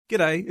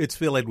G'day, it's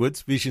Phil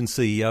Edwards, Vision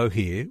CEO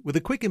here, with a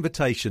quick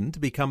invitation to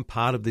become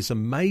part of this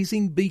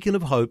amazing beacon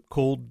of hope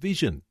called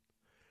Vision.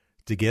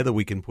 Together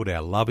we can put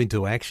our love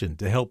into action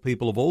to help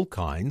people of all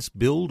kinds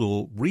build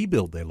or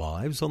rebuild their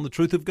lives on the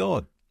truth of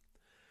God.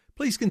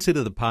 Please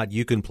consider the part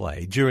you can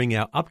play during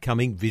our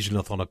upcoming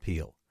Visionathon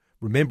appeal,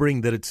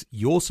 remembering that it's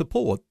your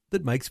support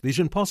that makes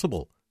Vision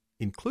possible,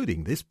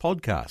 including this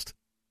podcast.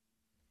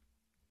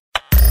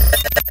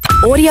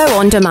 Audio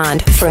on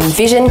demand from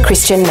Vision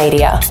Christian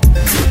Media.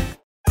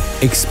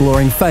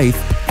 Exploring faith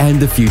and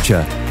the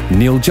future.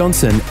 Neil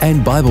Johnson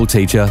and Bible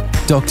teacher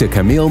Dr.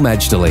 Kameel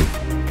Majdali.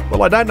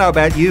 Well, I don't know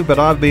about you, but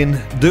I've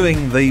been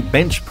doing the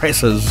bench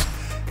presses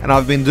and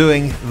I've been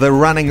doing the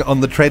running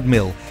on the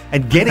treadmill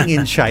and getting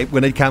in shape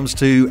when it comes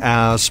to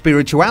our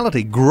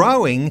spirituality.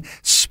 Growing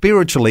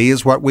spiritually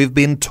is what we've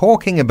been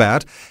talking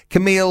about.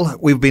 Kameel,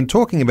 we've been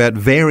talking about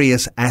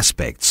various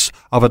aspects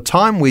of a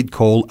time we'd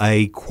call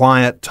a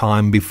quiet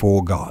time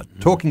before God,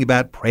 talking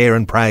about prayer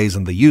and praise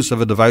and the use of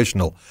a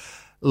devotional.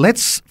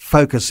 Let's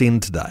focus in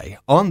today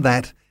on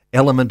that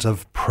element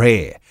of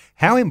prayer.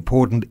 How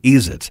important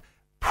is it,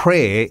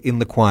 prayer in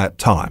the quiet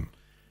time?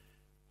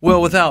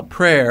 Well, without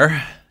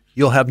prayer,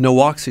 you'll have no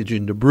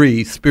oxygen to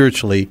breathe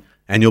spiritually,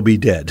 and you'll be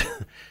dead.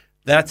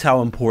 That's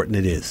how important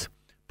it is.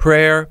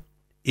 Prayer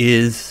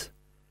is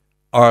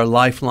our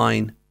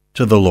lifeline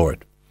to the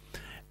Lord.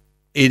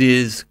 It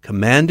is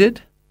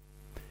commanded.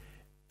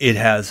 It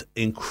has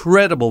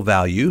incredible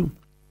value.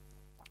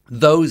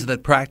 Those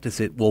that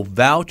practice it will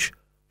vouch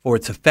for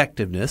its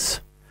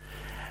effectiveness.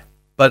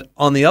 But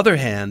on the other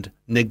hand,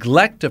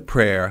 neglect of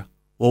prayer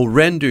will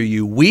render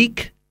you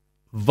weak,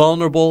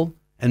 vulnerable,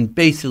 and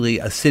basically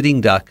a sitting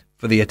duck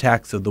for the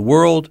attacks of the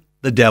world,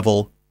 the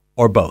devil,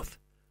 or both.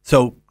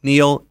 So,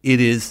 Neil,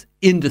 it is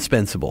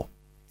indispensable.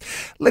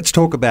 Let's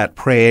talk about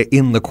prayer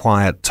in the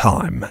quiet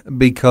time,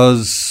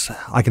 because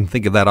I can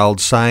think of that old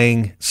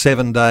saying,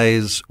 7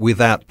 days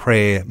without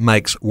prayer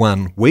makes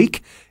 1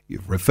 week.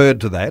 You've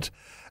referred to that.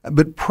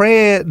 But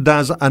prayer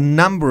does a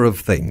number of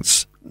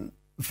things.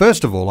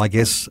 First of all, I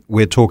guess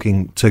we're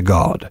talking to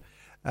God.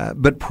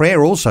 But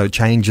prayer also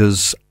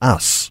changes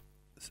us.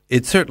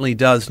 It certainly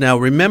does. Now,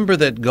 remember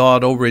that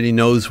God already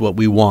knows what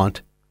we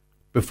want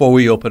before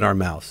we open our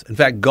mouths. In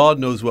fact, God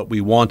knows what we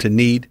want and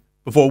need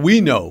before we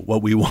know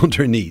what we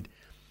want or need.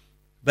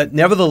 But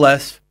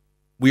nevertheless,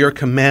 we are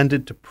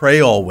commanded to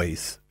pray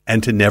always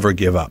and to never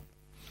give up.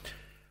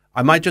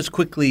 I might just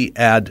quickly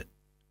add,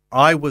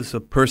 I was a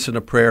person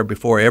of prayer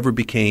before I ever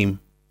became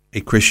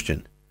a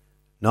Christian.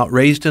 Not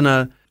raised in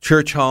a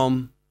church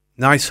home,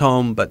 nice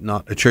home, but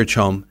not a church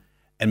home.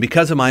 And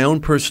because of my own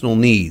personal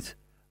needs,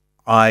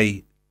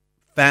 I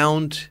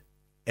found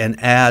an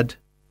ad,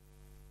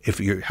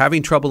 if you're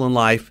having trouble in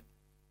life,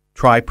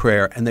 try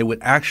prayer. And they would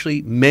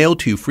actually mail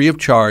to you free of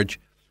charge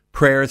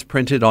prayers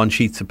printed on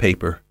sheets of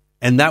paper.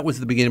 And that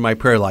was the beginning of my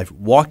prayer life,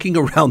 walking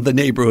around the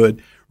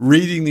neighborhood,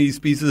 reading these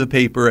pieces of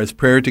paper as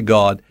prayer to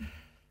God.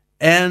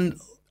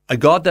 And a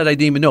God that I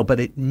didn't even know,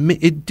 but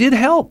it did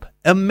help,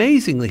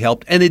 amazingly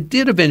helped, and it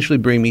did eventually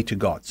bring me to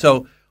God.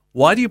 So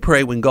why do you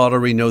pray when God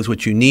already knows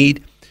what you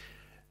need?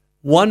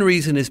 One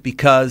reason is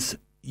because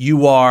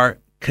you are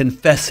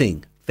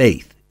confessing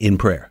faith in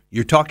prayer.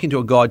 You're talking to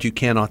a God you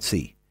cannot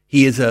see.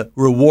 He is a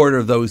rewarder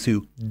of those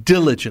who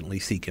diligently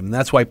seek him. And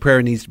that's why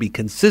prayer needs to be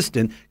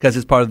consistent, because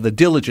it's part of the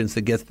diligence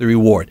that gets the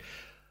reward.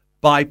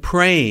 By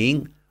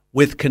praying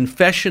with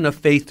confession of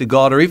faith to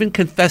God, or even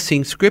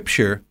confessing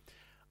Scripture,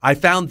 I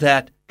found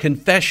that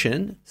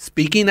confession,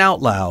 speaking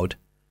out loud,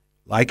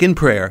 like in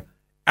prayer,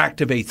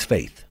 activates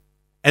faith.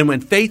 And when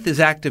faith is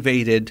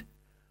activated,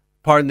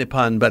 pardon the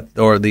pun,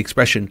 or the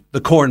expression, the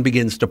corn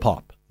begins to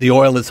pop. The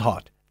oil is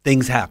hot.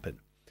 Things happen.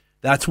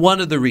 That's one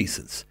of the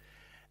reasons.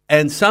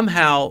 And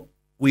somehow,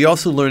 we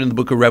also learn in the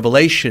book of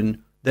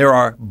Revelation, there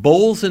are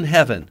bowls in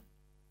heaven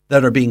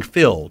that are being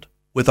filled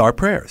with our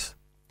prayers.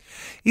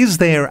 Is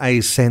there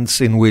a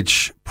sense in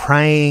which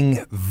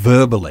praying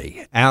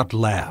verbally, out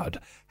loud,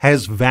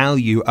 has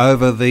value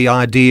over the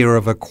idea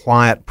of a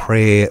quiet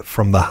prayer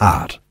from the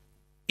heart?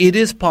 It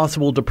is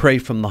possible to pray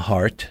from the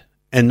heart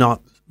and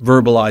not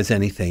verbalize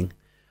anything,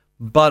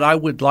 but I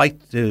would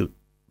like to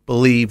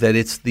believe that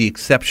it's the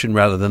exception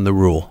rather than the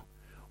rule.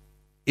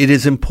 It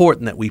is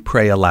important that we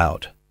pray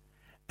aloud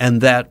and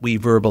that we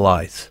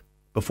verbalize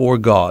before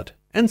God,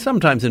 and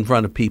sometimes in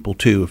front of people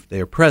too, if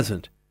they're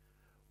present,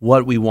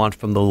 what we want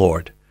from the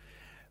Lord.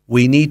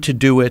 We need to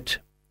do it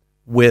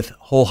with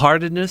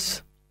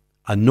wholeheartedness,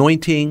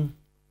 anointing,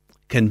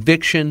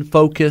 conviction,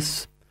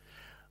 focus.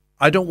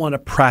 I don't want to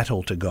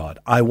prattle to God.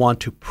 I want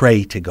to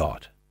pray to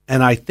God.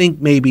 And I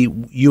think maybe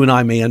you and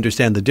I may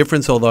understand the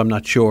difference, although I'm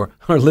not sure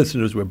our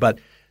listeners will. But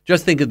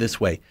just think of it this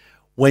way.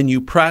 When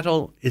you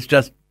prattle, it's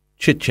just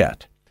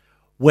chit-chat.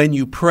 When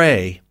you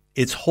pray,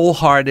 it's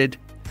wholehearted.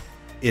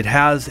 It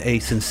has a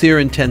sincere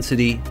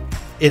intensity.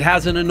 It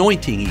has an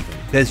anointing even,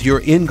 because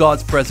you're in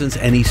God's presence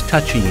and he's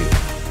touching you.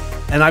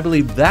 And I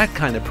believe that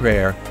kind of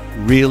prayer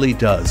really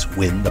does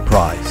win the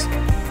prize.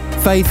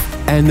 Faith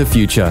and the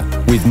Future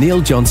with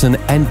Neil Johnson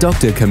and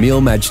Dr.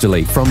 Camille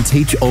Majdali from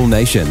Teach All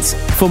Nations.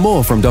 For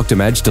more from Dr.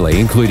 Majdali,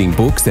 including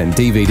books and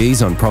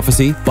DVDs on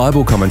prophecy,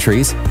 Bible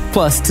commentaries,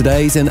 plus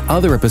today's and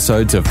other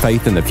episodes of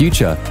Faith and the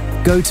Future,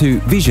 go to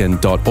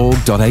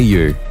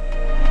vision.org.au.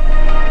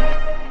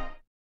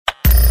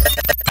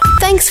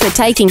 Thanks for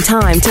taking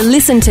time to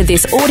listen to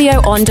this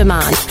audio on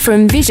demand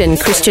from Vision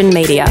Christian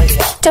Media.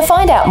 To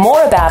find out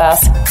more about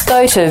us,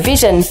 go to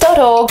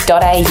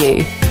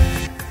vision.org.au.